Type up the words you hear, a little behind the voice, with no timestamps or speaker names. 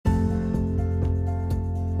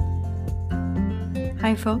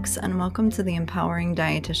Hi, folks, and welcome to the Empowering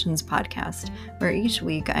Dietitians podcast, where each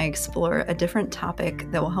week I explore a different topic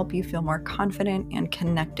that will help you feel more confident and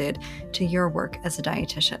connected to your work as a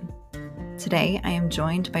dietitian. Today, I am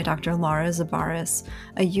joined by Dr. Laura Zabaris,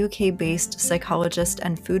 a UK-based psychologist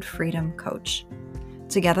and food freedom coach.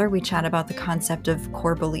 Together, we chat about the concept of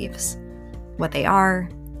core beliefs, what they are,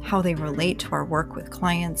 how they relate to our work with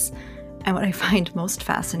clients, and what I find most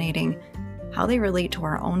fascinating, how they relate to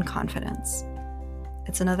our own confidence.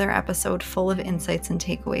 It's another episode full of insights and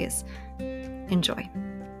takeaways. Enjoy.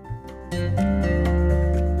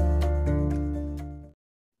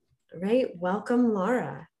 All right, welcome,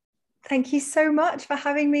 Laura. Thank you so much for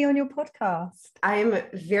having me on your podcast. I'm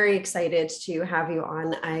very excited to have you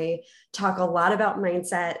on. I talk a lot about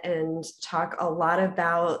mindset and talk a lot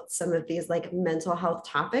about some of these like mental health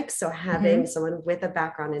topics. So having someone with a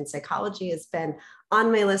background in psychology has been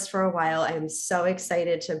on my list for a while. I'm so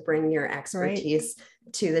excited to bring your expertise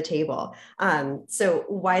to the table. So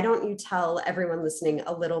why don't you tell everyone listening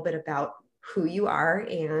a little bit about who you are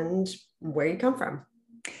and where you come from?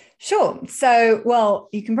 Sure. So, well,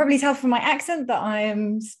 you can probably tell from my accent that I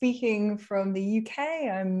am speaking from the UK.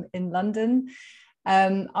 I'm in London.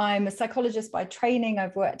 I'm a psychologist by training.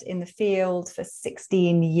 I've worked in the field for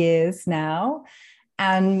 16 years now.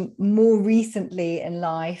 And more recently in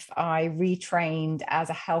life, I retrained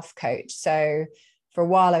as a health coach. So for a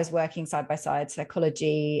while, I was working side by side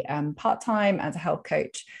psychology part-time as a health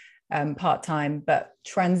coach. Part-time, but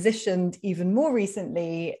transitioned even more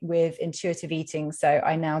recently with intuitive eating. So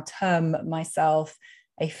I now term myself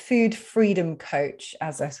a food freedom coach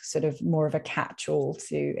as a sort of more of a catch-all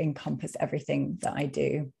to encompass everything that I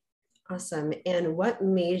do. Awesome. And what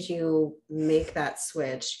made you make that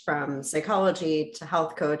switch from psychology to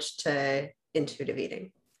health coach to intuitive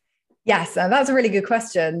eating? Yes, that's a really good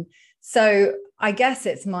question. So I guess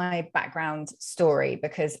it's my background story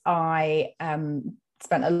because I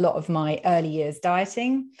spent a lot of my early years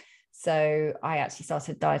dieting. So I actually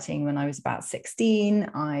started dieting when I was about 16.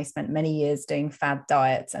 I spent many years doing fad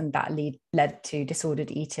diets, and that led to disordered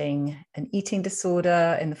eating, an eating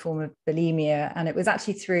disorder in the form of bulimia. And it was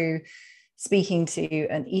actually through speaking to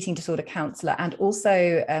an eating disorder counselor and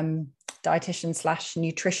also dietitian /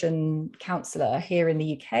 nutrition counselor here in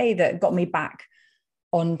the UK that got me back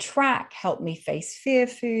on track, helped me face fear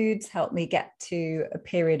foods, helped me get to a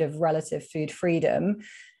period of relative food freedom.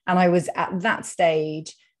 And I was at that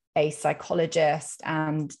stage a psychologist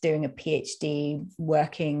and doing a PhD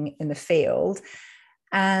working in the field.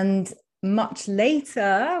 And much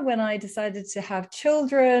later, when I decided to have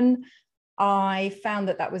children, I found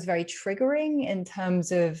that that was very triggering in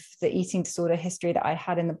terms of the eating disorder history that I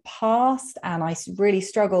had in the past. And I really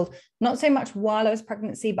struggled, not so much while I was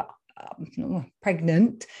pregnant.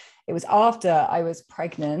 It was after I was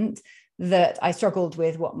pregnant that I struggled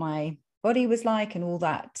with what my body was like and all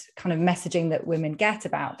that kind of messaging that women get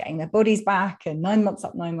about getting their bodies back and 9 months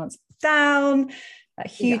up, 9 months down, that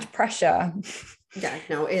huge pressure. Yeah,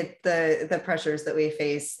 no, the pressures that we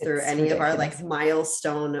face through any ridiculous. Of our like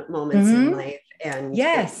milestone moments in life. And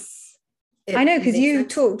yes, I know, because you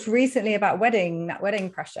talked recently about that wedding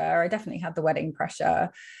pressure. I definitely had the wedding pressure.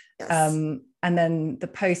 Yes. And then the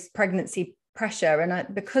post-pregnancy pressure.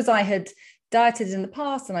 And because I had dieted in the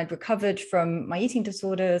past and I'd recovered from my eating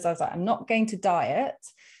disorders, I was like, I'm not going to diet.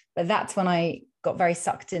 But that's when I got very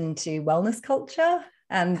sucked into wellness culture.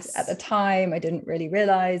 And at the time, I didn't really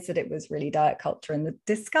realize that it was really diet culture in the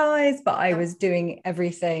disguise, but I was doing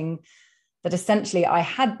everything that essentially I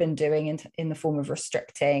had been doing in the form of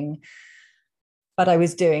restricting, but I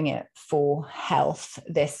was doing it for health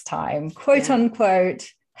this time, quote unquote,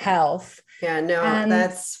 health. Yeah, no,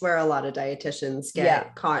 that's where a lot of dietitians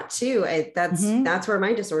get caught too. That's where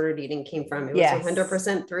my disordered eating came from. It was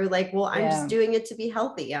 100% through like, well, I'm just doing it to be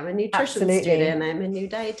healthy. I'm a nutrition student. I'm a new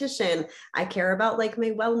dietitian. I care about like my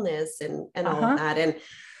wellness and all of that. And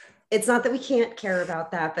it's not that we can't care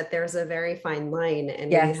about that, but there's a very fine line. And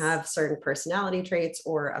when you have certain personality traits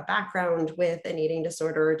or a background with an eating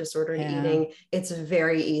disorder or disordered eating, it's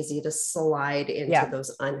very easy to slide into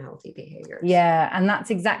those unhealthy behaviors. Yeah. And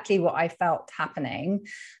that's exactly what I felt happening,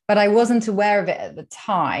 but I wasn't aware of it at the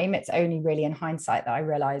time. It's only really in hindsight that I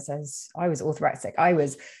realized as I was orthorexic, I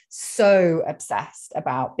was so obsessed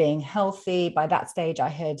about being healthy. By that stage, I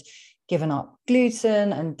had given up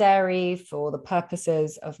gluten and dairy for the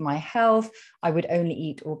purposes of my health. I would only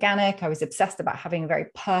eat organic. I was obsessed about having a very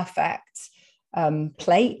perfect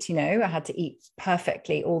plate, I had to eat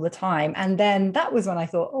perfectly all the time. And then that was when I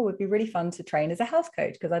thought, oh, it'd be really fun to train as a health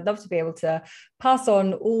coach, because I'd love to be able to pass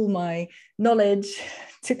on all my knowledge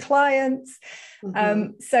to clients.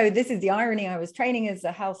 So this is the irony. I was training as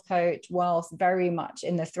a health coach whilst very much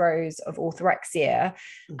in the throes of orthorexia.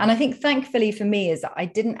 And I think thankfully for me is that I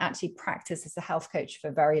didn't actually practice as a health coach for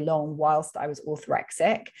very long whilst I was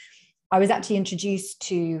orthorexic. I was actually introduced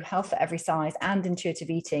to Health at Every Size and intuitive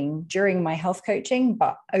eating during my health coaching,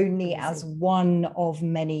 but only as one of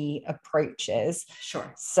many approaches.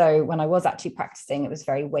 Sure. So when I was actually practicing, it was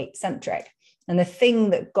very weight centric. And the thing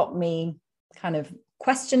that got me kind of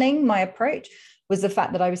questioning my approach was the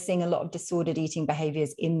fact that I was seeing a lot of disordered eating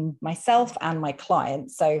behaviors in myself and my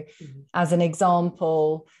clients. So as an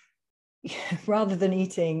example, rather than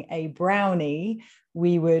eating a brownie,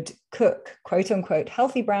 we would cook quote unquote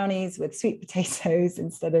healthy brownies with sweet potatoes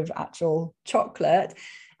instead of actual chocolate.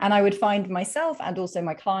 And I would find myself and also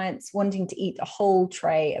my clients wanting to eat a whole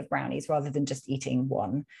tray of brownies rather than just eating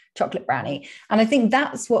one chocolate brownie. And I think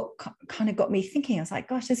that's what kind of got me thinking. I was like,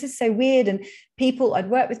 gosh, this is so weird. And I'd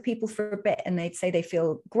work with people for a bit and they'd say they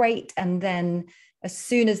feel great. And then as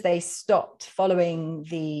soon as they stopped following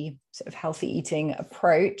the sort of healthy eating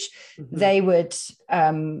approach, they would,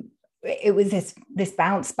 it was this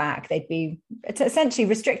bounce back. They'd be essentially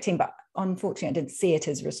restricting, but unfortunately I didn't see it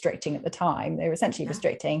as restricting at the time. They were essentially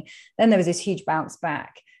restricting. Then there was this huge bounce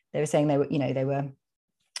back. They were saying they were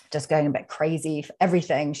just going a bit crazy for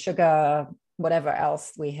everything, sugar, whatever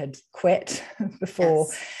else we had quit before.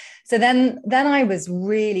 Yes. So then I was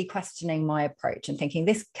really questioning my approach and thinking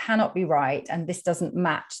this cannot be right. And this doesn't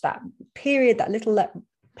match that little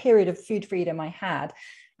period of food freedom I had.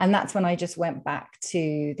 And that's when I just went back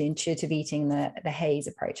to the intuitive eating, the HAES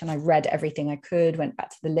approach. And I read everything I could, went back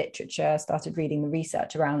to the literature, started reading the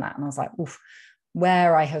research around that. And I was like, oof,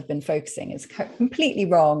 where I have been focusing is completely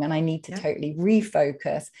wrong. And I need to totally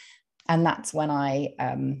refocus. And that's when I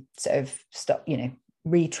sort of stopped,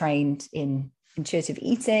 retrained in intuitive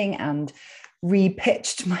eating and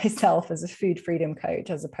repitched myself as a food freedom coach,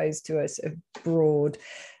 as opposed to a sort of broad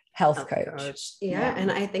health coach. Yeah.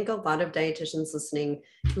 And I think a lot of dietitians listening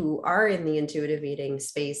who are in the intuitive eating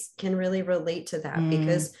space can really relate to that,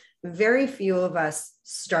 because very few of us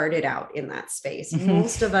started out in that space.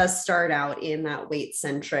 Most of us start out in that weight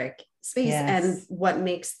centric space. Yes. And what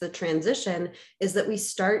makes the transition is that we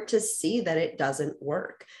start to see that it doesn't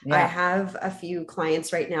work. Yeah. I have a few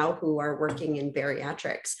clients right now who are working in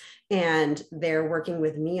bariatrics, and they're working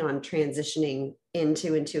with me on transitioning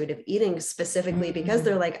into intuitive eating specifically because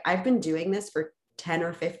they're like, I've been doing this for 10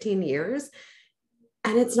 or 15 years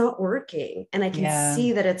and it's not working. And I can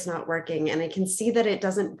see that it's not working. And I can see that it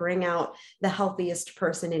doesn't bring out the healthiest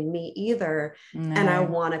person in me either. No. And I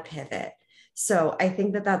want to pivot. So I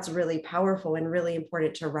think that that's really powerful and really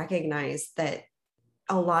important to recognize that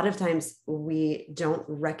a lot of times we don't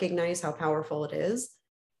recognize how powerful it is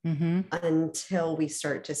until we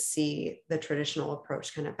start to see the traditional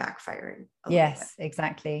approach kind of backfiring. Yes,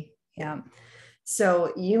 exactly. Yeah.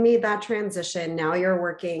 So you made that transition. Now you're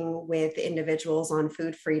working with individuals on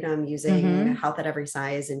food freedom using Health at Every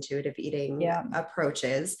Size, intuitive eating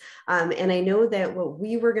approaches. And I know that what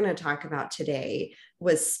we were going to talk about today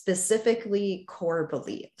was specifically core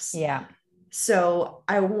beliefs. Yeah. So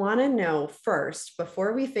I want to know first,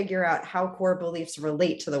 before we figure out how core beliefs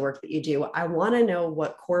relate to the work that you do, I want to know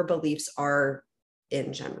what core beliefs are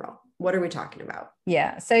in general. What are we talking about?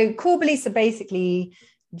 Yeah. So core beliefs are basically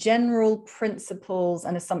general principles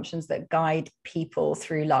and assumptions that guide people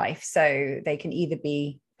through life. So they can either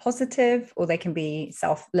be positive or they can be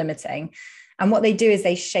self-limiting. And what they do is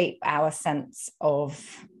they shape our sense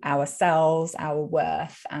of ourselves, our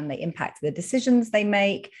worth, and they impact the decisions they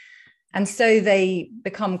make. And so they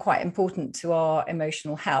become quite important to our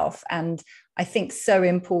emotional health. And I think so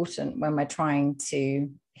important when we're trying to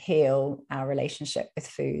heal our relationship with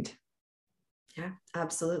food. Yeah,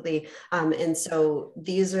 absolutely. And so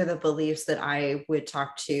these are the beliefs that I would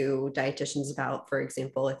talk to dietitians about, for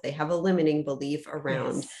example, if they have a limiting belief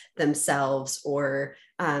around themselves, or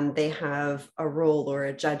they have a rule or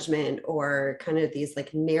a judgment, or kind of these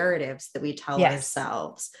like narratives that we tell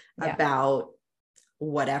ourselves about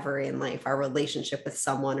whatever in life, our relationship with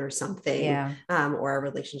someone or something, or our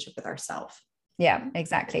relationship with ourselves. Yeah,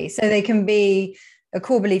 exactly. So they can be, a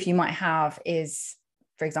core belief you might have is,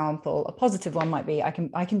 for example, a positive one might be, I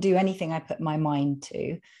can do anything I put my mind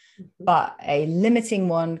to. But a limiting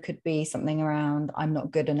one could be something around, I'm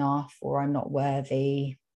not good enough, or I'm not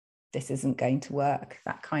worthy, this isn't going to work,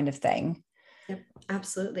 that kind of thing. Yep,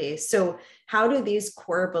 absolutely. So how do these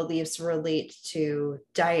core beliefs relate to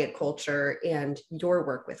diet culture and your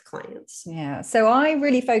work with clients? Yeah. So I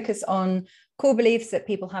really focus on core beliefs that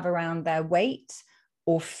people have around their weight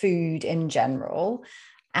or food in general.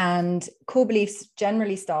 And core beliefs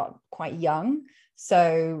generally start quite young.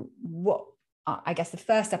 So what I guess the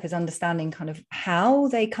first step is understanding kind of how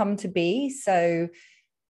they come to be. So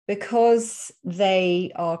because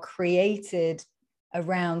they are created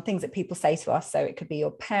around things that people say to us. So it could be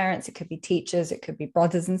your parents, it could be teachers, it could be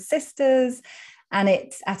brothers and sisters. And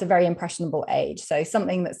it's at a very impressionable age. So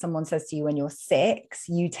something that someone says to you when you're 6,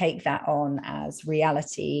 you take that on as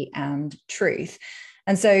reality and truth.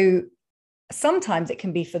 And so sometimes it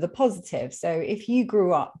can be for the positive. So if you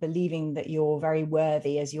grew up believing that you're very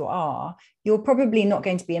worthy as you are, you're probably not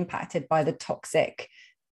going to be impacted by the toxic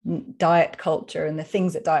diet culture and the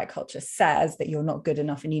things that diet culture says that you're not good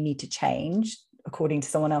enough and you need to change according to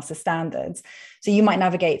someone else's standards. So you might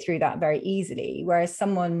navigate through that very easily. Whereas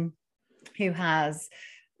someone who has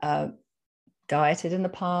dieted in the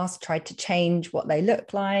past, tried to change what they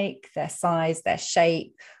look like, their size, their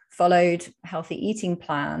shape, followed healthy eating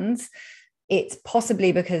plans, it's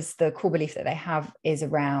possibly because the core belief that they have is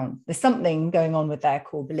around, there's something going on with their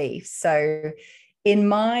core beliefs. So in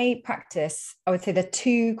my practice, I would say the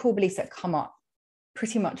 2 core beliefs that come up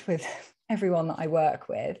pretty much with everyone that I work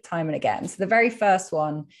with time and again. So the very first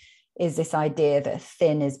one is this idea that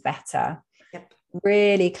thin is better. Yep.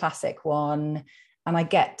 Really classic one. And I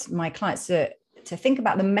get my clients to think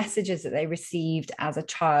about the messages that they received as a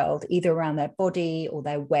child, either around their body or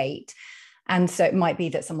their weight. And so it might be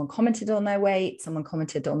that someone commented on their weight, someone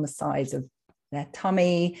commented on the size of their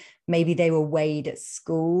tummy, maybe they were weighed at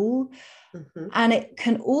school. Mm-hmm. And it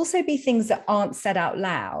can also be things that aren't said out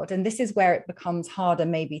loud. And this is where it becomes harder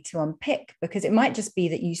maybe to unpick, because it might just be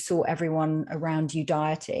that you saw everyone around you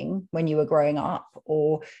dieting when you were growing up,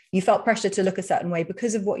 or you felt pressure to look a certain way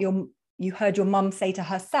because of what you heard your mum say to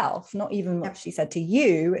herself, not even what she said to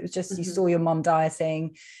you. It was just, you saw your mum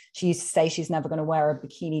dieting. She used to say she's never going to wear a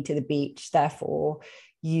bikini to the beach. Therefore,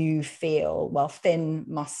 you feel, well, thin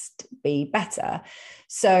must be better.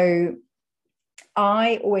 So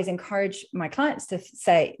I always encourage my clients to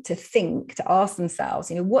ask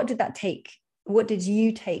themselves, what did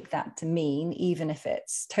you take that to mean, even if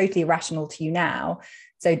it's totally irrational to you now?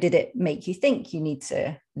 So did it make you think you need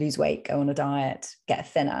to lose weight, go on a diet, get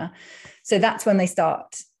thinner? So that's when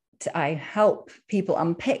I help people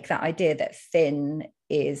unpick that idea that thin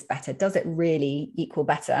is better. Does it really equal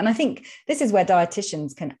better? And I think this is where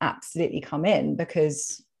dietitians can absolutely come in,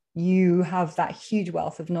 because you have that huge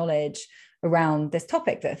wealth of knowledge around this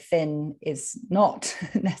topic, that thin is not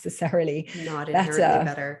necessarily inherently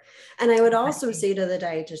better. And I would also say to the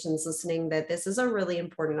dietitians listening that this is a really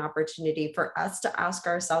important opportunity for us to ask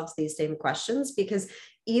ourselves these same questions, because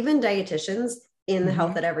even dietitians in the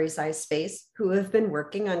health at every size space who have been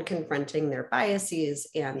working on confronting their biases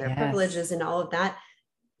and their privileges and all of that,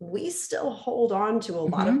 we still hold on to a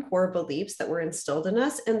lot of core beliefs that were instilled in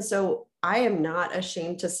us. And so I am not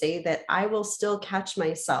ashamed to say that I will still catch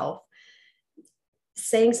myself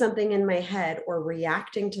saying something in my head or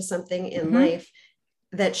reacting to something in life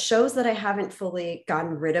that shows that I haven't fully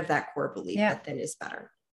gotten rid of that core belief that thin is better.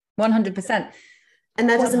 100%. And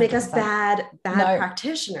that doesn't make us bad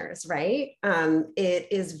practitioners, right? It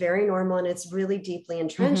is very normal, and it's really deeply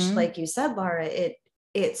entrenched. Like you said, Laura,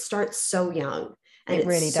 it starts so young, and it's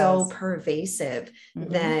really so pervasive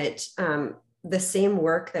that the same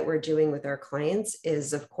work that we're doing with our clients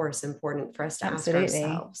is, of course, important for us to ask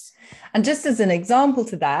ourselves. And just as an example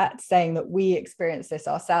to that, saying that we experience this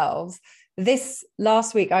ourselves, this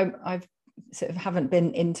last week, I've sort of haven't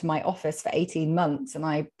been into my office for 18 months. And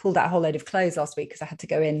I pulled out a whole load of clothes last week because I had to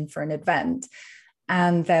go in for an event.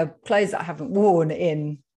 And they're clothes that I haven't worn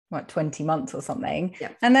in 20 months or something.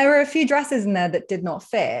 Yep. And there were a few dresses in there that did not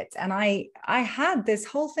fit. And I had this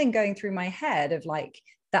whole thing going through my head of like,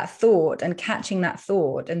 that thought and catching that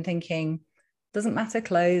thought and thinking, doesn't matter,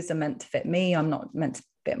 clothes are meant to fit me. I'm not meant to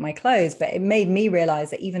fit my clothes. But it made me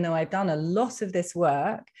realize that even though I've done a lot of this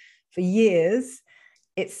work for years,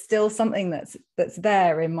 it's still something that's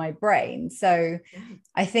there in my brain. So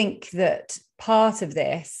I think that part of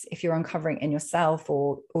this, if you're uncovering in yourself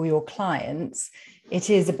or your clients, it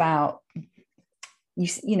is about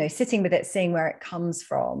you know, sitting with it, seeing where it comes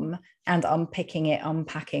from and unpicking it,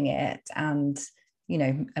 unpacking it, and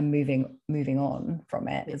and moving on from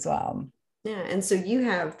it as well. Yeah. And so you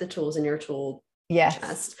have the tools in your tool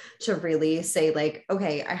chest to really say like,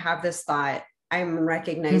 okay, I have this thought. I'm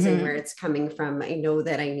recognizing where it's coming from. I know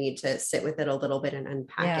that I need to sit with it a little bit and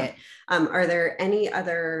unpack it. Are there any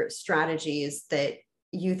other strategies that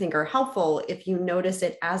you think are helpful if you notice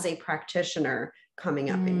it as a practitioner coming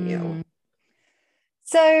up in you?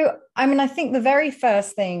 So, I mean, I think the very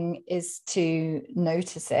first thing is to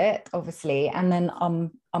notice it, obviously, and then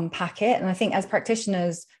unpack it. And I think as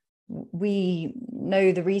practitioners, we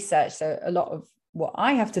know the research. So a lot of what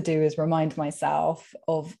I have to do is remind myself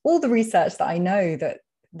of all the research that I know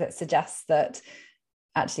that suggests that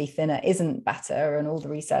actually thinner isn't better, and all the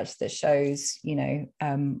research that shows,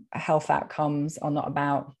 health outcomes are not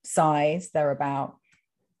about size, they're about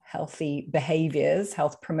healthy behaviors,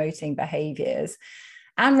 health promoting behaviors,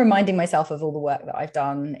 and reminding myself of all the work that I've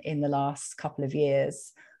done in the last couple of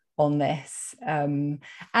years on this. And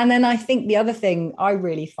then I think the other thing I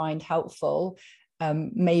really find helpful,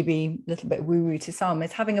 maybe a little bit woo-woo to some,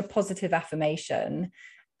 is having a positive affirmation.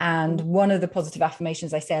 And one of the positive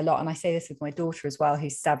affirmations I say a lot, and I say this with my daughter as well,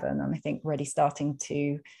 who's 7, and I think already starting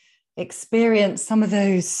to experience some of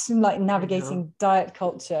those, like navigating diet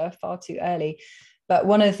culture far too early. But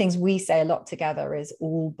one of the things we say a lot together is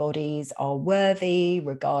all bodies are worthy,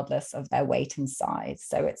 regardless of their weight and size.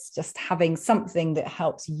 So it's just having something that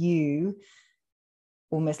helps you,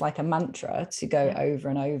 almost like a mantra, to go over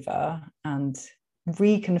and over and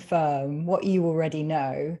reconfirm what you already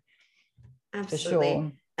know. Absolutely. For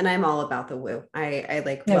sure. And I'm all about the woo. I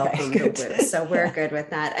welcome the woo. So we're good with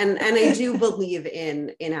that. And I do believe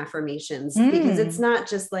in affirmations, because it's not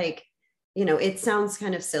just like, it sounds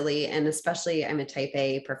kind of silly. And especially, I'm a type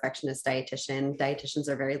A perfectionist dietitian. Dietitians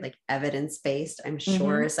are very like evidence-based. I'm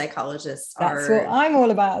sure psychologists That's what I'm all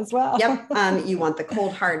about as well. Yep. You want the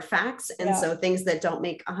cold hard facts. And so things that don't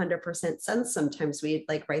make 100% sense, sometimes we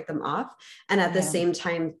like write them off. And at the same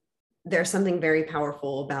time, there's something very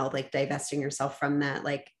powerful about like divesting yourself from that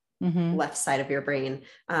like left side of your brain,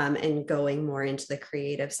 and going more into the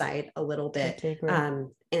creative side a little bit,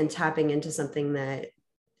 and tapping into something that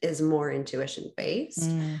is more intuition based.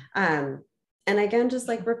 And again, just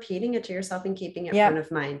like repeating it to yourself and keeping it front of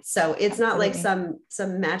mind. So it's not like some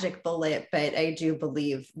magic bullet, but I do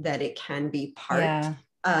believe that it can be part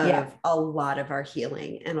of a lot of our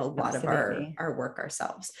healing and a lot of our work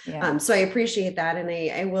ourselves. So I appreciate that. And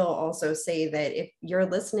I will also say that if you're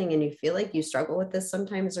listening and you feel like you struggle with this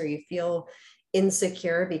sometimes, or you feel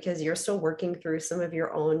insecure because you're still working through some of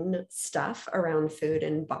your own stuff around food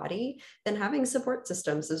and body, then having support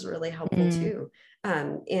systems is really helpful too.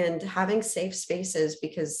 And having safe spaces,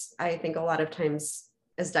 because I think a lot of times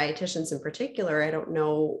as dietitians in particular, I don't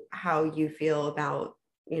know how you feel about,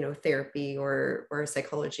 therapy or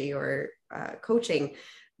psychology or coaching,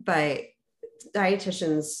 but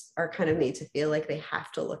dietitians are kind of made to feel like they have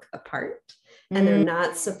to look the part. And they're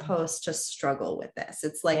not supposed to struggle with this.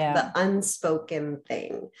 It's like the unspoken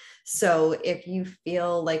thing. So if you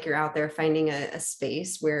feel like you're out there finding a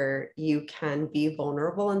space where you can be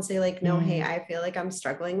vulnerable and say like, no, hey, I feel like I'm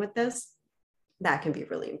struggling with this, that can be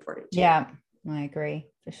really important too. Yeah, I agree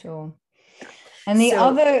for sure. And the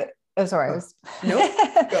other, go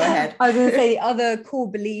ahead. I was going to say the other core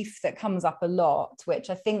belief that comes up a lot, which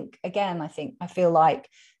I feel like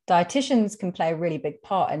dietitians can play a really big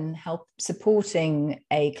part in help supporting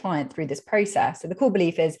a client through this process. So the core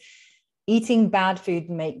belief is eating bad food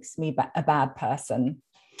makes me a bad person.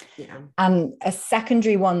 And a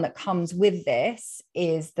secondary one that comes with this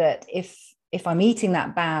is that if I'm eating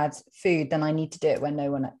that bad food, then I need to do it when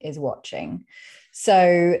no one is watching.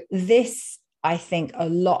 So this, I think a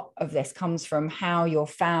lot of this comes from how your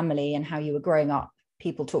family and how you were growing up,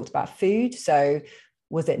 people talked about food. So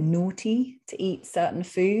was it naughty to eat certain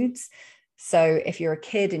foods? So if you're a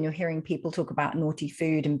kid and you're hearing people talk about naughty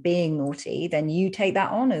food and being naughty, then you take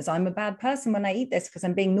that on as I'm a bad person when I eat this because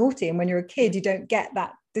I'm being naughty. And when you're a kid, you don't get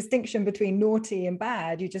that distinction between naughty and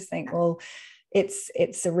bad. You just think, well, it's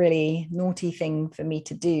a really naughty thing for me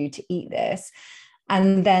to do, to eat this.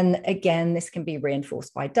 And then again, this can be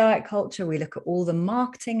reinforced by diet culture. We look at all the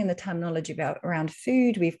marketing and the terminology around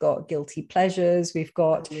food. We've got guilty pleasures. We've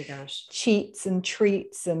got cheats and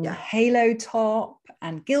treats and halo top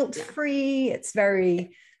and guilt-free. It's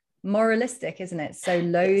very moralistic, isn't it? So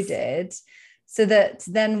loaded. So that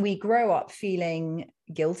then we grow up feeling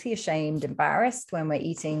guilty, ashamed, embarrassed when we're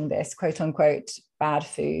eating this quote unquote bad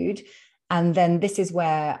food. And then this is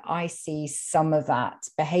where I see some of that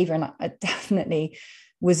behavior. And it definitely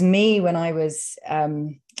was me when I was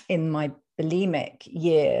in my bulimic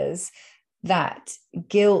years, that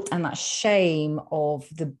guilt and that shame of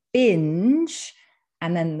the binge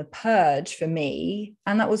and then the purge for me.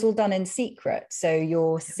 And that was all done in secret. So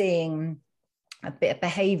you're seeing a bit of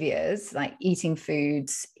behaviors like eating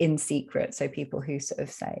foods in secret. So people who sort of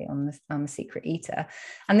say I'm a secret eater.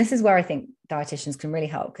 And this is where I think dietitians can really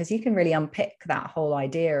help, because you can really unpick that whole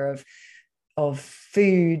idea of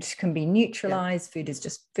food can be neutralized. Food is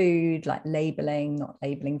just food, like labeling, not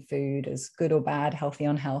labeling food as good or bad, healthy,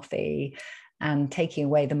 unhealthy, and taking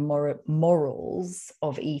away the morals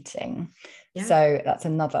of eating. So that's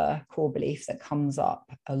another core belief that comes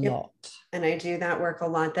up a lot. And I do that work a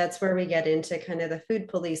lot. That's where we get into kind of the food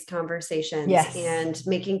police conversations and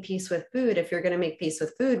making peace with food. If you're going to make peace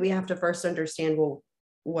with food, we have to first understand, well,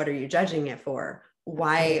 what are you judging it for?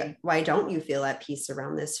 Why don't you feel at peace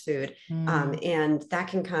around this food? And that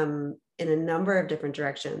can come in a number of different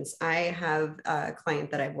directions. I have a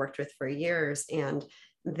client that I've worked with for years, and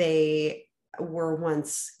they were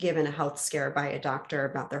once given a health scare by a doctor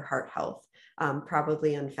about their heart health,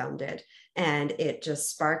 probably unfounded. And it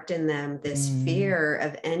just sparked in them this fear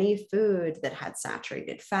of any food that had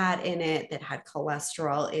saturated fat in it, that had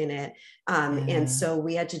cholesterol in it. And so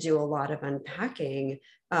we had to do a lot of unpacking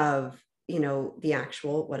of, the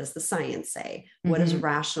actual, what does the science say? What does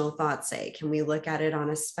rational thought say? Can we look at it on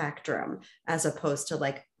a spectrum as opposed to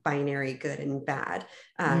like binary good and bad?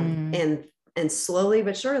 And slowly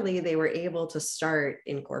but surely, they were able to start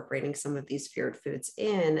incorporating some of these feared foods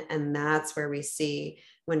in. And that's where we see,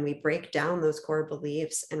 when we break down those core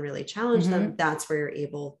beliefs and really challenge them, that's where you're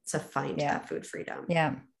able to find that food freedom.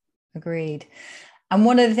 Yeah, agreed. And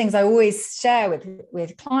one of the things I always share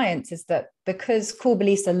with clients is that because core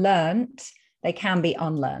beliefs are learned, they can be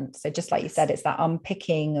unlearned. So just like you said, it's that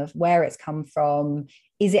unpicking of where it's come from.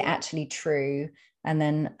 Is it actually true? And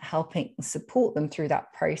then helping support them through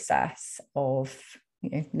that process of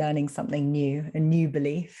learning something new, a new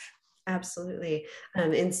belief. Absolutely.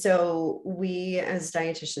 And so we as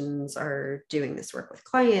dietitians are doing this work with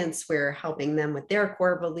clients. We're helping them with their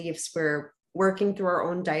core beliefs. We're working through our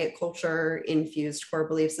own diet culture infused core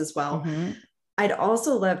beliefs as well. I'd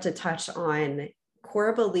also love to touch on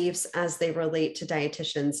core beliefs as they relate to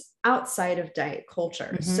dietitians outside of diet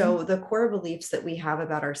culture. So the core beliefs that we have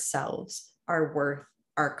about ourselves, our worth,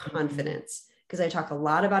 our confidence, because I talk a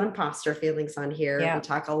lot about imposter feelings on here. We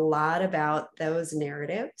talk a lot about those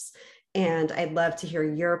narratives. And I'd love to hear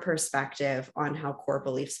your perspective on how core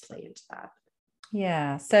beliefs play into that.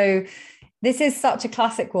 Yeah. So this is such a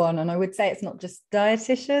classic one. And I would say it's not just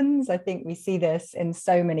dietitians. I think we see this in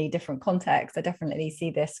so many different contexts. I definitely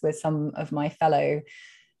see this with some of my fellow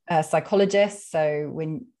psychologists. So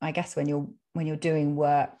when you're doing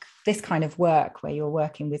work, this kind of work where you're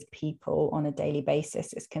working with people on a daily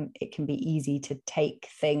basis, it can be easy to take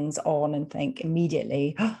things on and think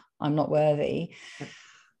immediately, oh, I'm not worthy.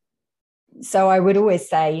 So I would always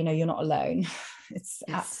say, you're not alone. It's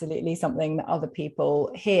absolutely something that other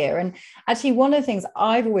people hear. And actually, one of the things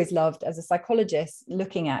I've always loved as a psychologist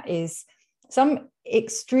looking at is some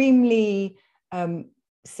extremely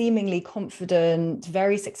seemingly confident,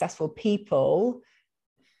 very successful people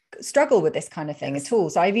struggle with this kind of thing at all.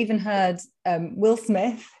 So I've even heard Will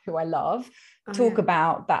Smith, who I love, talk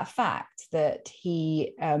about that fact that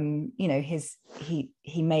he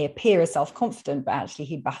may appear as self-confident, but actually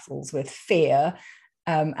he battles with fear,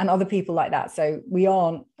 and other people like that. So we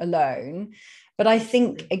aren't alone. But I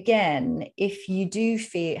think, again, if you do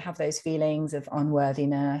have those feelings of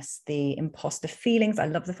unworthiness, the imposter feelings, I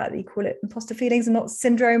love the fact that you call it imposter feelings and not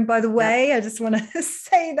syndrome, by the way. I just want to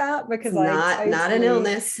say that because not an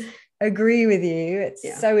illness. Agree with you.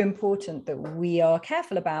 It's so important that we are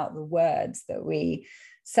careful about the words that we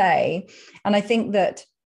say. And I think that,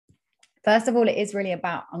 first of all, it is really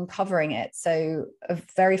about uncovering it. So a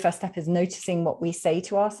very first step is noticing what we say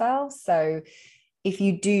to ourselves. So if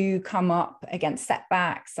you do come up against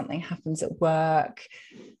setbacks, something happens at work,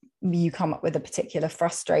 you come up with a particular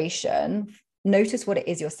frustration, notice what it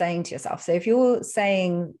is you're saying to yourself. So if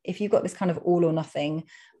you've got this kind of all or nothing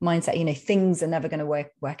mindset, things are never going to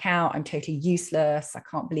work out, I'm totally useless, I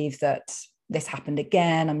can't believe that this happened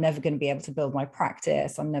again, I'm never going to be able to build my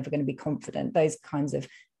practice, I'm never going to be confident, those kinds of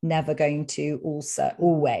never going to, also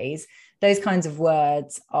always, those kinds of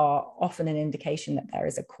words are often an indication that there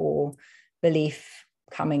is a core belief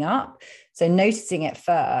coming up. So noticing it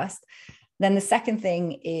first. Then the second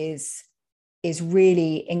thing is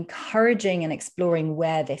really encouraging and exploring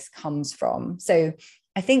where this comes from. So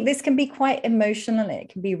I think this can be quite emotional. It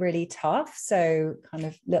can be really tough. So kind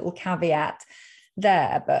of little caveat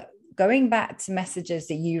there, but going back to messages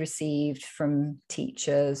that you received from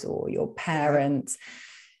teachers or your parents,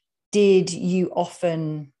 did you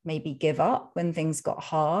often maybe give up when things got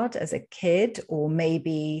hard as a kid? Or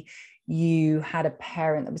maybe you had a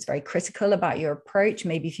parent that was very critical about your approach.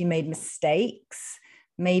 Maybe if you made mistakes,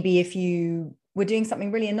 maybe if you were doing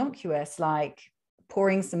something really innocuous, like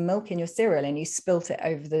pouring some milk in your cereal and you spilt it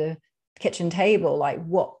over the kitchen table, like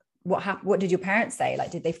what what happened? What did your parents say?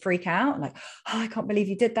 Like, did they freak out? Like, oh, I can't believe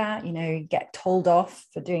you did that. You know, get told off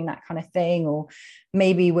for doing that kind of thing. Or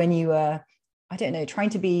maybe when you were, I don't know,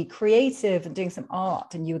 trying to be creative and doing some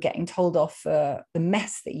art and you were getting told off for the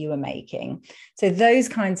mess that you were making. So those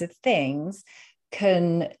kinds of things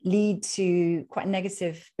can lead to quite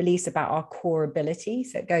negative beliefs about our core ability.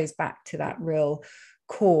 So it goes back to that real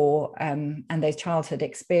core and those childhood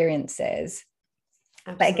experiences.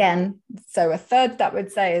 Absolutely. But again, so a third that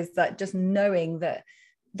would say is that just knowing that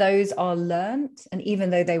those are learnt, and even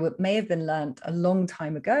though they may have been learnt a long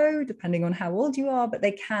time ago, depending on how old you are, but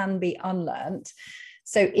they can be unlearnt.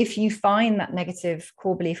 So if you find that negative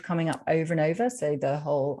core belief coming up over and over, so the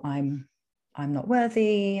whole I'm not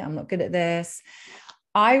worthy, I'm not good at this,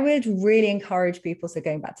 I would really encourage people, so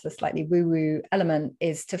going back to the slightly woo-woo element,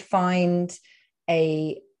 is to find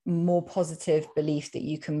a more positive belief that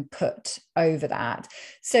you can put over that.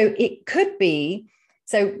 So it could be,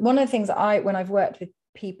 so one of the things when I've worked with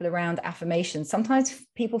people around affirmations, sometimes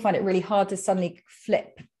people find it really hard to suddenly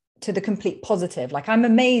flip to the complete positive, like I'm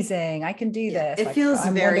amazing, I can do this. It feels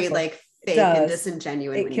very wonderful. Like fake and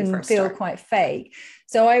disingenuous. It can feel quite fake.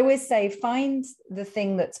 So I always say, find the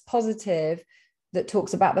thing that's positive, that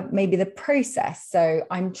talks about maybe the process. So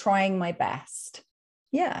I'm trying my best.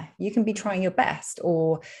 Yeah, you can be trying your best.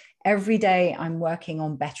 Or every day I'm working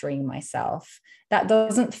on bettering myself. That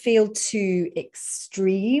doesn't feel too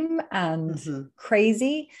extreme and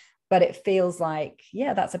crazy, but it feels like,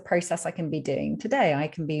 yeah, that's a process I can be doing today. I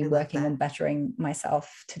can be working on bettering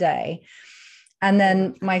myself today. And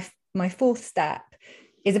then my fourth step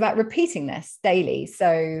is about repeating this daily.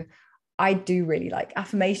 So I do really like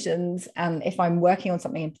affirmations. And if I'm working on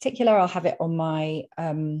something in particular, I'll have it on my,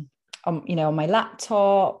 on my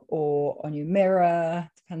laptop or on your mirror.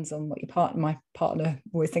 Depends on what my partner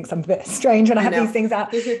always thinks I'm a bit strange when I have these things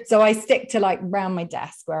out. So I stick to like around my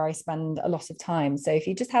desk where I spend a lot of time. So if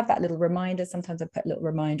you just have that little reminder, sometimes I put a little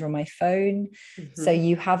reminder on my phone. So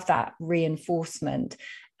you have that reinforcement.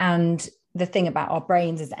 And the thing about our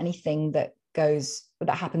brains is anything that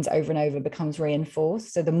happens over and over becomes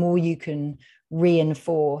reinforced. So the more you can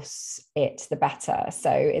reinforce it, the better.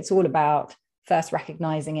 So it's all about first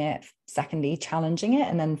recognizing it, secondly challenging it,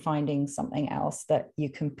 and then finding something else that you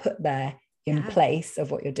can put there in place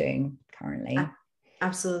of what you're doing currently.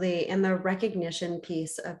 Absolutely. And the recognition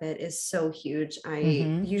piece of it is so huge. I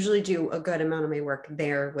usually do a good amount of my work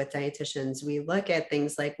there with dietitians. We look at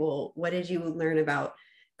things like, well, what did you learn about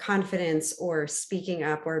confidence or speaking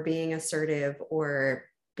up or being assertive or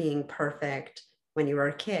being perfect when you were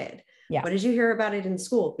a kid? What did you hear about it in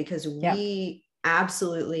school? Because we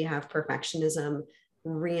absolutely have perfectionism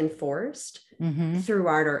reinforced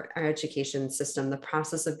throughout our education system. The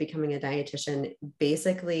process of becoming a dietitian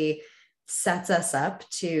basically sets us up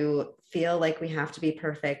to feel like we have to be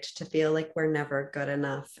perfect, to feel like we're never good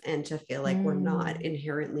enough, and to feel like we're not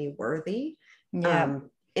inherently worthy.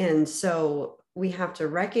 And so we have to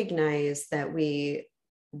recognize that we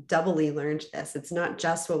doubly learned this. It's not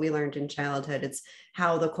just what we learned in childhood, it's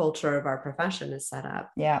how the culture of our profession is set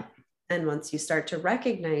up. And once you start to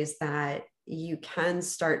recognize that, you can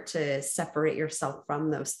start to separate yourself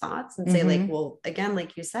from those thoughts and say like, well, again,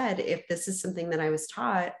 like you said, if this is something that I was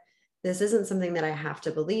taught, this isn't something that I have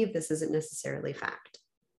to believe. This isn't necessarily fact.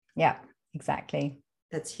 Yeah, exactly.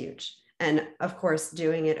 That's huge. And of course,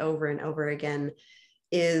 doing it over and over again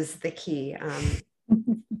is the key.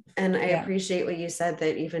 And I appreciate what you said,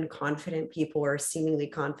 that even confident people or seemingly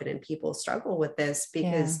confident people struggle with this,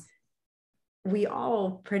 because we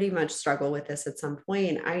all pretty much struggle with this at some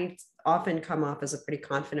point. I often come off as a pretty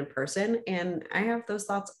confident person, and I have those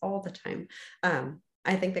thoughts all the time.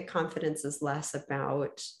 I think that confidence is less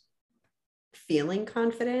about feeling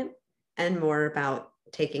confident and more about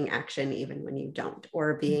taking action even when you don't,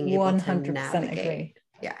 or being able to navigate. Agree.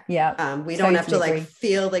 We don't have to like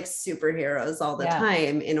feel like superheroes all the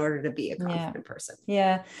time in order to be a confident person.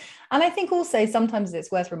 And I think also sometimes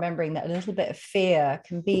it's worth remembering that a little bit of fear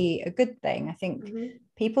can be a good thing. I think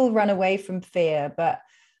people run away from fear, but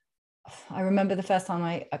I remember the first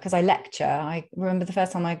time because I lecture, I remember the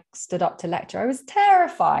first time I stood up to lecture, I was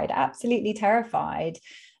terrified, absolutely terrified.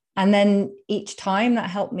 And then each time that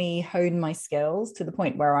helped me hone my skills to the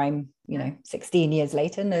point where I'm, 16 years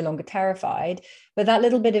later, no longer terrified. But that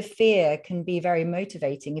little bit of fear can be very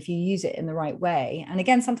motivating if you use it in the right way. And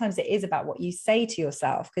again, sometimes it is about what you say to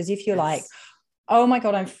yourself, because if you're like, oh my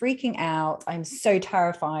God, I'm freaking out, I'm so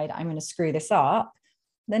terrified, I'm going to screw this up,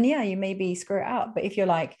 then you maybe screw it up. But if you're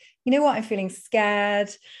like, you know what, I'm feeling scared,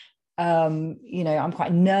 I'm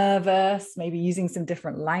quite nervous, maybe using some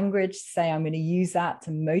different language to say I'm going to use that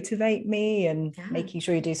to motivate me, and making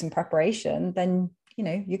sure you do some preparation, then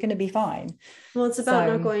you're going to be fine. Well, it's about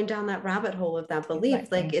not going down that rabbit hole of that belief.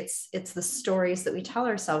 Exactly. Like it's the stories that we tell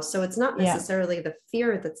ourselves. So it's not necessarily the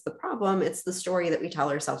fear that's the problem. It's the story that we tell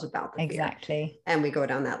ourselves about the fear. Exactly. And we go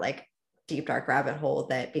down that like deep, dark rabbit hole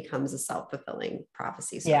that becomes a self-fulfilling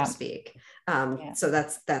prophecy, so to speak. So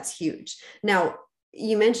that's huge. Now,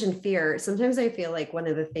 you mentioned fear. Sometimes I feel like one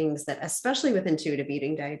of the things that, especially with intuitive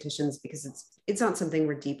eating dietitians, because it's not something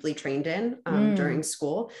we're deeply trained in during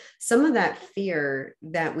school, some of that fear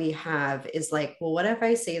that we have is like, well, what if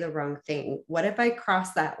I say the wrong thing? What if I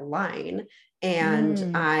cross that line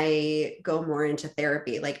and I go more into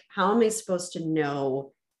therapy? Like, how am I supposed to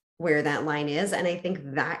know where that line is? And I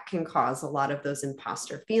think that can cause a lot of those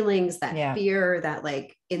imposter feelings, that fear, that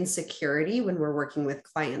like insecurity when we're working with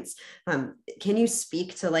clients. Can you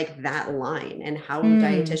speak to like that line and how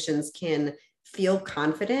dietitians can feel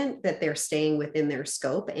confident that they're staying within their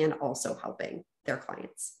scope and also helping their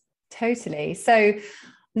clients? Totally. So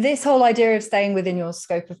this whole idea of staying within your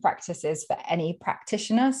scope of practice is for any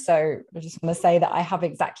practitioner. So I just want to say that I have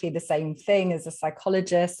exactly the same thing as a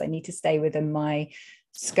psychologist. I need to stay within my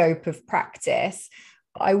scope of practice.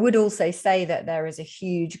 I would also say that there is a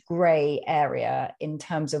huge gray area in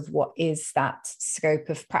terms of what is that scope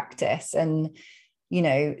of practice. And,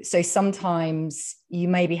 so sometimes you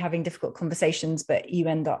may be having difficult conversations, but you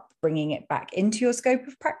end up bringing it back into your scope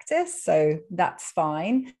of practice. So that's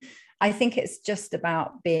fine. I think it's just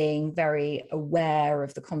about being very aware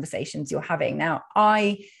of the conversations you're having. Now,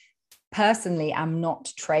 I personally am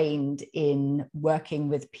not trained in working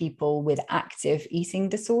with people with active eating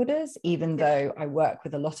disorders, even though I work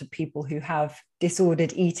with a lot of people who have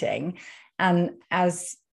disordered eating. And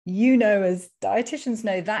as as dietitians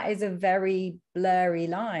know, that is a very blurry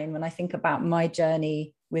line. When I think about my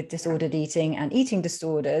journey with disordered eating and eating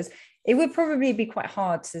disorders, it would probably be quite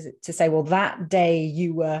hard to say, well, that day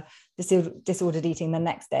you were disordered eating, the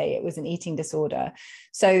next day it was an eating disorder.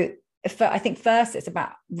 So I think first it's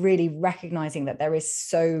about really recognizing that there is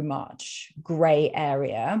so much gray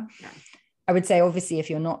area. I would say, obviously, if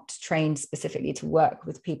you're not trained specifically to work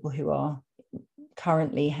with people who are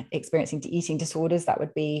currently experiencing eating disorders, that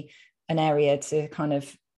would be an area to kind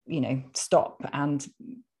of, stop and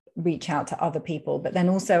reach out to other people. But then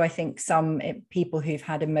also I think some people who've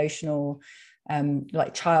had emotional,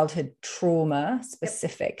 like childhood trauma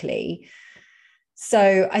specifically.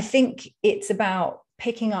 So I think it's about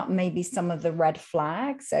picking up maybe some of the red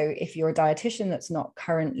flags. So if you're a dietitian that's not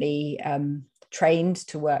currently trained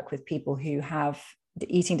to work with people who have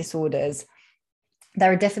the eating disorders,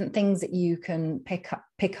 there are different things that you can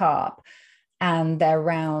pick up, and they're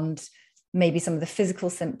around maybe some of the physical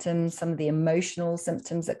symptoms, some of the emotional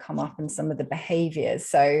symptoms that come up, and some of the behaviors.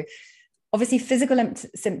 So obviously physical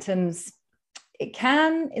symptoms, it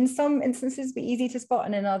can in some instances be easy to spot,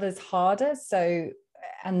 and in others harder. So,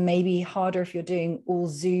 and maybe harder if you're doing all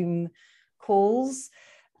Zoom calls.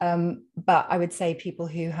 But I would say people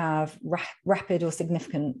who have rapid or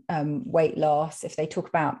significant weight loss, if they talk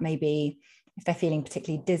about maybe if they're feeling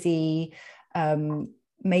particularly dizzy,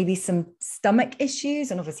 maybe some stomach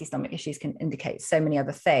issues, and obviously stomach issues can indicate so many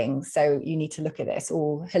other things. So you need to look at this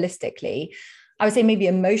all holistically. I would say maybe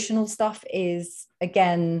emotional stuff is,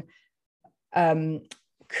 again,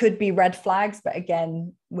 could be red flags, but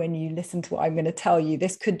again, when you listen to what I'm going to tell you,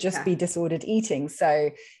 this could just be disordered eating.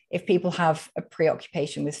 So if people have a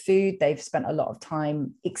preoccupation with food, they've spent a lot of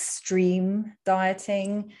time extreme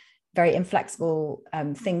dieting, very inflexible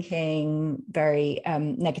thinking, very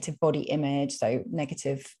negative body image, so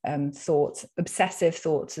negative thoughts, obsessive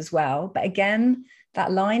thoughts as well. But again,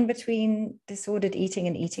 that line between disordered eating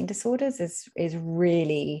and eating disorders is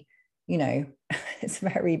really, it's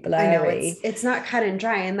very blurry. I know it's not cut and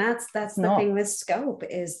dry, and that's the thing with scope,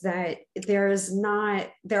 is that there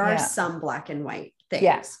are some black and white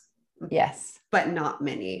things. Yes. But not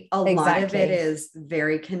many. A lot of it is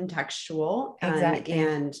very contextual,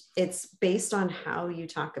 and it's based on how you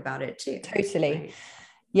talk about it too. Totally. Right?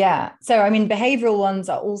 Yeah. So, I mean, behavioral ones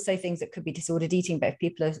are also things that could be disordered eating, but if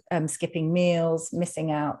people are skipping meals,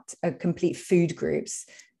 missing out complete food groups,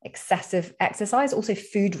 excessive exercise, also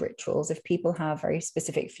food rituals. If people have very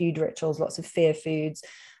specific food rituals, lots of fear foods,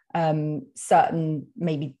 certain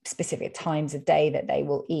maybe specific times of day that they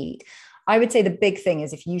will eat. I would say the big thing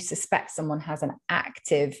is, if you suspect someone has an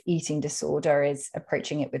active eating disorder, is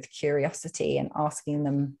approaching it with curiosity and asking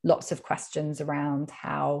them lots of questions around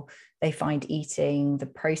how they find eating, the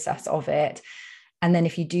process of it. And then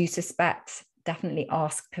if you do suspect, definitely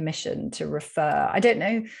ask permission to refer. I don't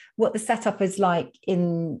know what the setup is like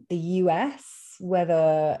in the US,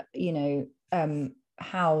 whether,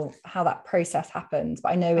 how that process happens,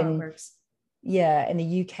 but I know in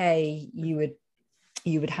the UK, you would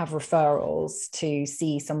you would have referrals to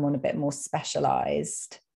see someone a bit more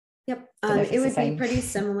specialized. Yep. It would be pretty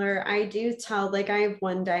similar. I do tell, like, I have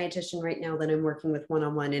one dietitian right now that I'm working with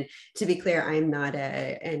one-on-one. And to be clear, I'm not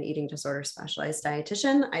an eating disorder specialized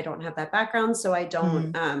dietitian. I don't have that background. So I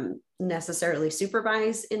don't necessarily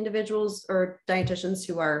supervise individuals or dietitians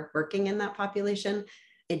who are working in that population.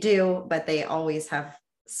 I do, but they always have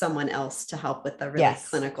someone else to help with the really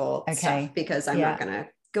clinical stuff, because I'm not going to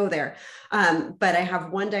go there. But I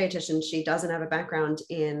have one dietitian. She doesn't have a background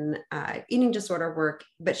in eating disorder work,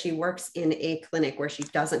 but she works in a clinic where she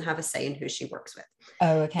doesn't have a say in who she works with.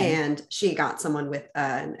 Oh, okay. And she got someone with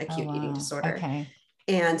an acute eating disorder. Okay.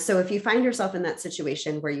 And so if you find yourself in that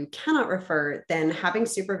situation where you cannot refer, then having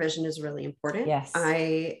supervision is really important. Yes.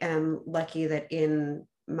 I am lucky that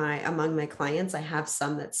among my clients, I have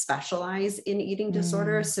some that specialize in eating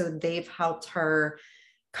disorder. So they've helped her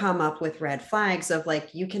come up with red flags of,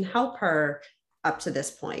 like, you can help her up to this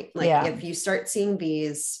point. Like, if you start seeing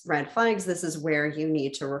these red flags, this is where you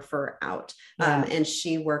need to refer out. And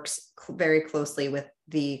she works very closely with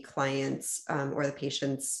the client's or the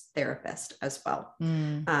patient's therapist as well.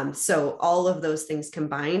 So all of those things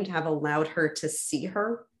combined have allowed her to see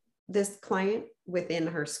this client within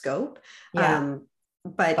her scope.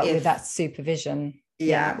 But with that supervision.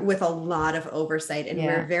 With a lot of oversight. And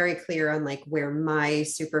we're very clear on, like, where my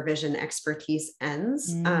supervision expertise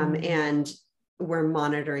ends. And we're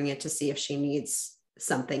monitoring it to see if she needs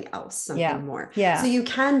something else, something more. So you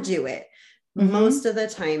can do it. Most of the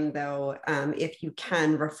time, though, if you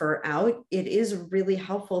can refer out, it is really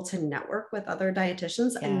helpful to network with other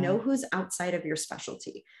dietitians and know who's outside of your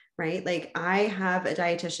specialty, right? Like, I have a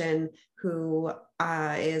dietitian who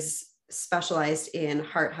is specialized in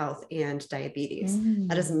heart health and diabetes.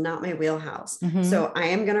 That is not my wheelhouse. So I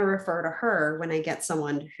am going to refer to her when I get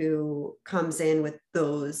someone who comes in with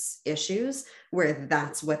those issues where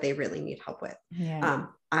that's what they really need help with.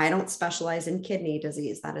 I don't specialize in kidney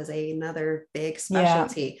disease. That is another big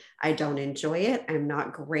specialty. I don't enjoy it. I'm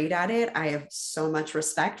not great at it. I have so much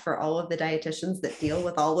respect for all of the dietitians that deal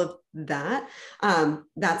with all of that.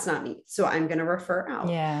 That's not me. So I'm going to refer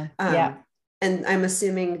out. And I'm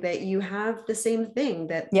assuming that you have the same thing,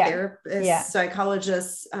 that therapists,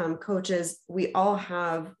 psychologists, coaches, we all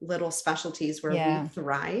have little specialties where we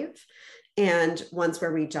thrive and ones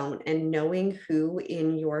where we don't. And knowing who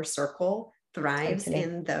in your circle thrives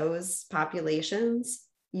in those populations,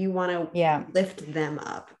 you want to lift them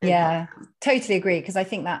up. Totally agree. Because I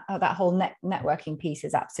think that that whole networking piece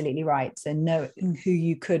is absolutely right. So knowing who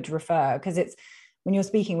you could refer, because it's, when you're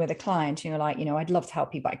speaking with a client, you're like, I'd love to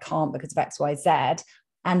help you, but I can't because of X, Y, Z.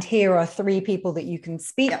 And here are 3 people that you can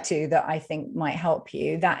speak to that I think might help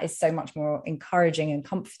you. That is so much more encouraging and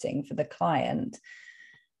comforting for the client.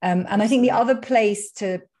 And I think the other place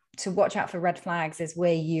to watch out for red flags is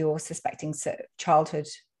where you're suspecting childhood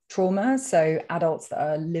trauma. So adults that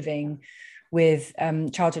are living with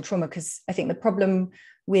childhood trauma, because I think the problem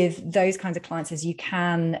with those kinds of clients is you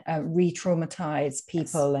can re-traumatize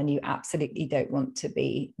people, and you absolutely don't want to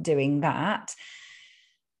be doing that.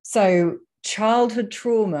 So childhood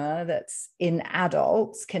trauma that's in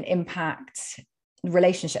adults can impact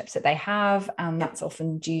relationships that they have, and that's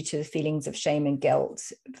often due to feelings of shame and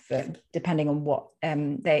guilt depending on what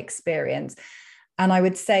they experience. And I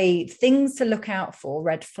would say things to look out for,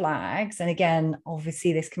 red flags, and again,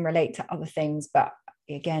 obviously this can relate to other things, but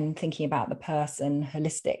again, thinking about the person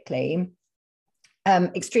holistically.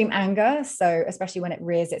 Extreme anger, so especially when it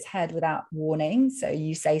rears its head without warning. So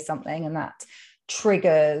you say something and that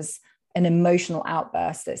triggers an emotional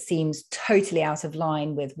outburst that seems totally out of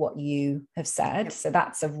line with what you have said. So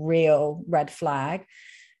that's a real red flag.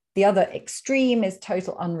 The other extreme is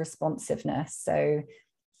total unresponsiveness. So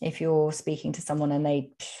if you're speaking to someone and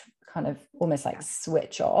they kind of almost like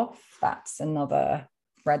switch off, that's another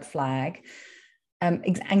red flag.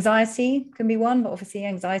 Anxiety can be one, but obviously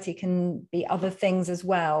anxiety can be other things as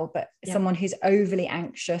well. But someone who's overly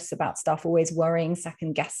anxious about stuff, always worrying,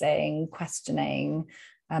 second guessing, questioning,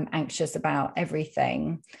 anxious about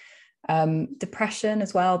everything. Depression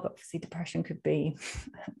as well, but obviously depression could be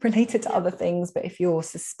related to other things. But if you're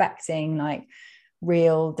suspecting like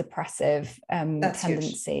real depressive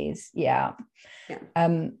tendencies,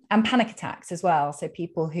 and panic attacks as well. So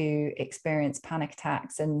people who experience panic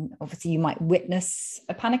attacks, and obviously you might witness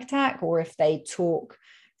a panic attack, or if they talk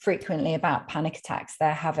frequently about panic attacks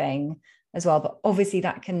they're having as well. But obviously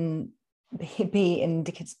that can be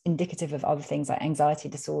indicative of other things like anxiety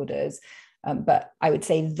disorders. But I would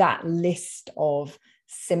say that list of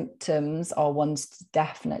symptoms are ones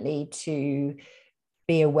definitely to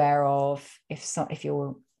be aware of if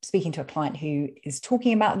you're speaking to a client who is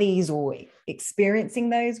talking about these or experiencing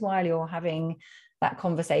those while you're having that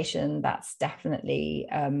conversation, that's definitely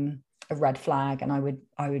a red flag. And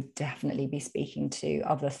I would definitely be speaking to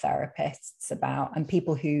other therapists about, and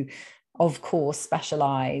people who of course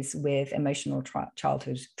specialize with emotional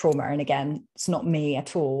childhood trauma. And again, it's not me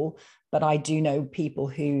at all, but I do know people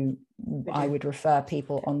who I would refer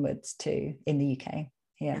people onwards to in the UK.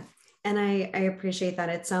 Yeah. And I appreciate that.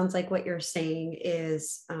 It sounds like what you're saying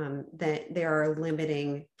is that there are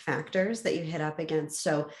limiting factors that you hit up against.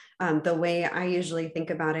 So the way I usually think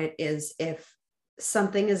about it is, if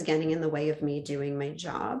something is getting in the way of me doing my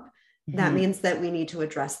job, that means that we need to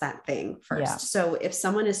address that thing first. Yeah. So if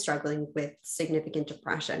someone is struggling with significant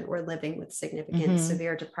depression or living with significant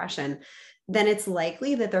severe depression, then it's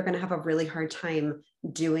likely that they're going to have a really hard time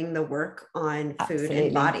doing the work on food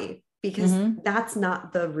and body, because that's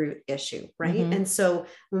not the root issue, right? And so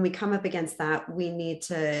when we come up against that, we need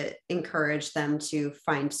to encourage them to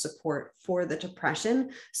find support for the depression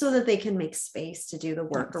so that they can make space to do the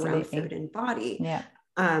work around food and body. Yeah.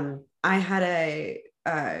 I had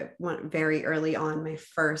one very early on, my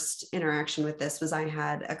first interaction with this was I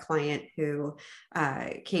had a client who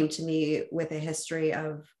came to me with a history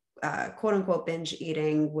of quote unquote binge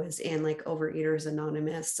eating, was in like Overeaters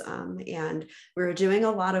Anonymous. And we were doing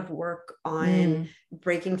a lot of work on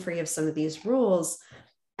breaking free of some of these rules.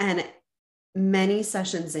 And many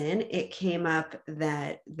sessions in, it came up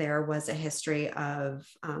that there was a history of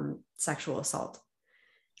sexual assault.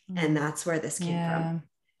 And that's where this came from.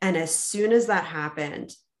 And as soon as that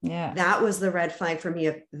happened, that was the red flag for me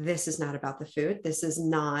of, this is not about the food. This is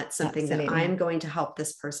not something that I'm going to help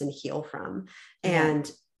this person heal from. And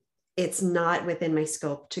it's not within my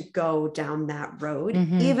scope to go down that road,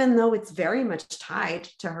 even though it's very much tied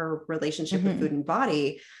to her relationship with food and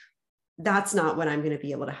body. That's not what I'm going to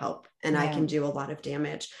be able to help. And I can do a lot of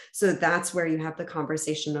damage. So that's where you have the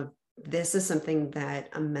conversation of, this is something that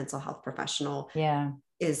a mental health professional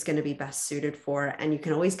is going to be best suited for. And you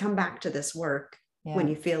can always come back to this work when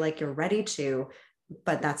you feel like you're ready to,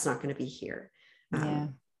 but that's not going to be here.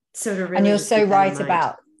 So to really, and you're so right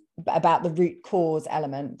about the root cause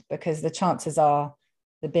element, because the chances are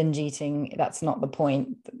the binge eating, that's not the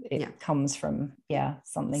point. It comes from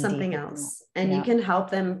something else. And you can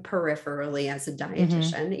help them peripherally as a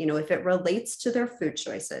dietitian, you know, if it relates to their food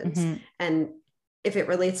choices and if it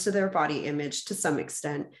relates to their body image to some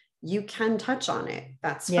extent, you can touch on it.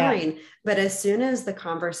 That's fine. But as soon as the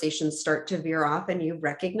conversations start to veer off and you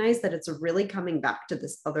recognize that it's really coming back to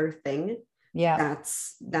this other thing,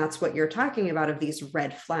 that's what you're talking about, of these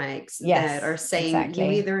red flags that are saying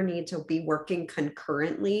you either need to be working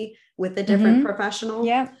concurrently with a different professional,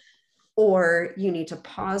 or you need to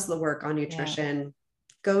pause the work on nutrition,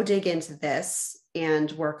 go dig into this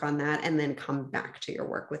and work on that, and then come back to your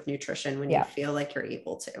work with nutrition when you feel like you're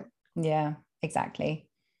able to. Yeah, exactly.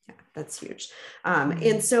 Yeah, that's huge.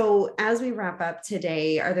 And so as we wrap up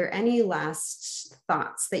today, are there any last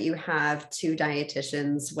thoughts that you have to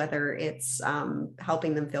dietitians, whether it's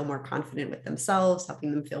helping them feel more confident with themselves,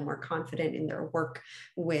 helping them feel more confident in their work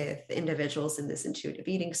with individuals in this intuitive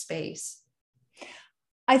eating space?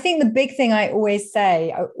 I think the big thing I always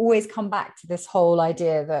say, I always come back to this whole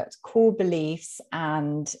idea that core beliefs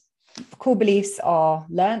are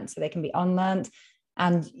learnt, so they can be unlearned.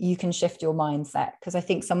 And you can shift your mindset, because I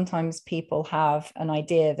think sometimes people have an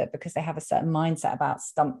idea that because they have a certain mindset about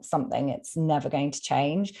something, it's never going to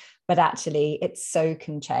change, but actually it so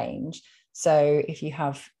can change. So if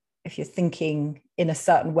you're thinking in a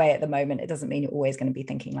certain way at the moment, it doesn't mean you're always going to be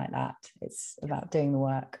thinking like that. It's about doing the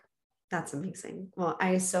work. That's amazing. Well,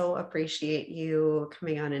 I so appreciate you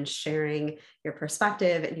coming on and sharing your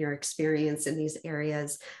perspective and your experience in these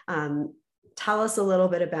areas. Tell us a little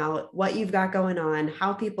bit about what you've got going on,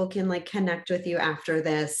 how people can like connect with you after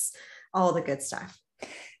this, all the good stuff.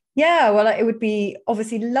 Yeah, well, it would be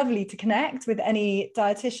obviously lovely to connect with any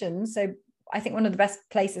dietitian. So I think one of the best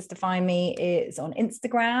places to find me is on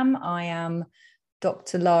Instagram. I am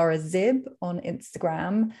Dr. Lara Zib on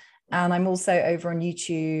Instagram. And I'm also over on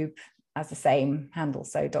YouTube as the same handle.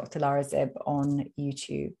 So Dr. Lara Zib on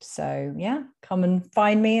YouTube. So yeah, come and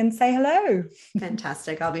find me and say hello.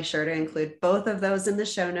 Fantastic. I'll be sure to include both of those in the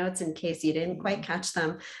show notes in case you didn't quite catch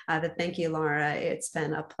them. But thank you, Lara. It's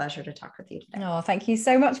been a pleasure to talk with you today. Oh, thank you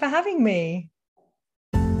so much for having me.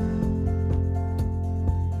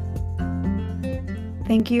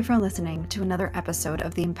 Thank you for listening to another episode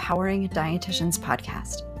of the Empowering Dietitians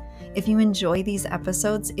podcast. If you enjoy these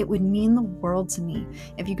episodes, it would mean the world to me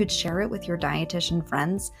if you could share it with your dietitian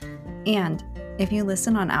friends. And if you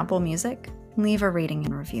listen on Apple Music, leave a rating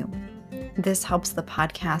and review. This helps the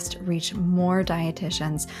podcast reach more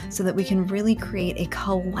dietitians so that we can really create a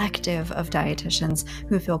collective of dietitians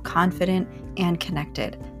who feel confident and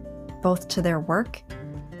connected, both to their work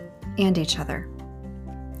and each other.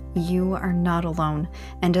 You are not alone,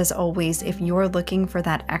 and as always, if you're looking for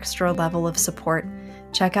that extra level of support,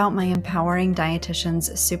 check out my Empowering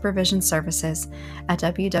Dietitians supervision services at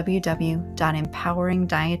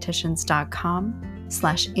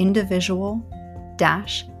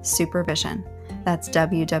www.empoweringdietitians.com/individual-supervision. That's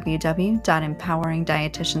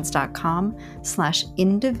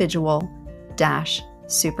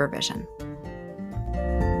www.empoweringdietitians.com/individual-supervision.